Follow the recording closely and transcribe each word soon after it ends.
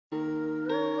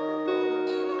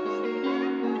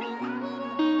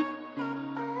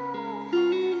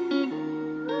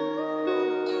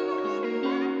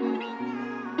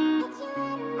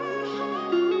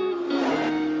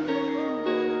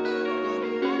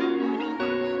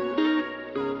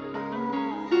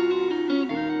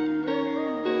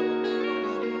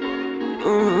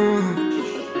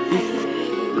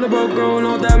bro growing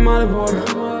off that Mollywater.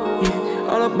 Yeah,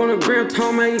 all up on the gram,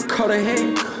 told me he caught a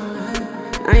head.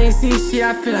 I ain't seen shit,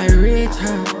 I feel like rich,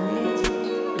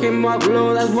 huh? Came up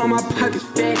low, that's why my pockets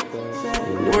fat.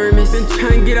 Enormous. Been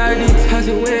tryna get out of these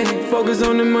toxic ways. Focus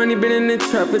on the money, been in the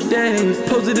trap for days.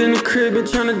 Posted in the crib, been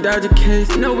tryna dodge a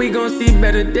case. Know we gon' see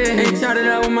better days. Ain't shouted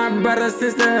out with my brother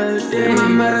since the other day. My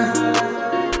mother,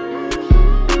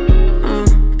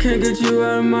 can't get you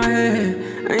out of my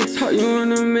head. I ain't taught you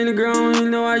in a minute, girl, I don't even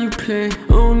know how you play. I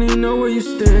don't even know where you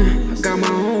stand. I got my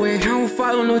own way, I don't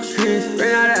follow no trends.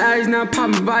 Ran out of eyes, now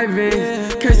poppin'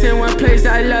 vibing. Can't stay in one place,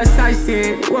 I love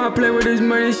sightseeing. When I play with this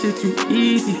money, shit too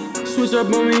easy. Switch up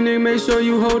on me, nigga, make sure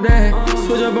you hold that.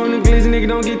 Switch up on the glizzy, nigga,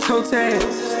 don't get toe tagged.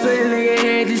 Split a nigga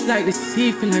head just like the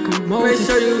sea, feel like a Moses. Make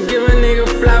sure you give a nigga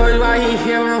flowers while he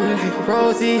here, I'm like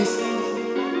roses.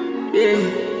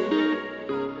 Yeah.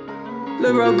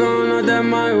 Lil' bro going on that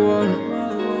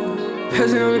Mollywater.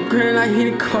 Passing on the ground like he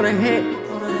done caught a hit.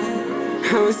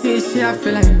 I don't see shit, I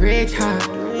feel like rich, huh?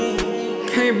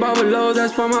 Can't bubble low,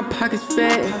 that's why my pockets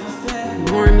fat.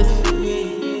 Enormous.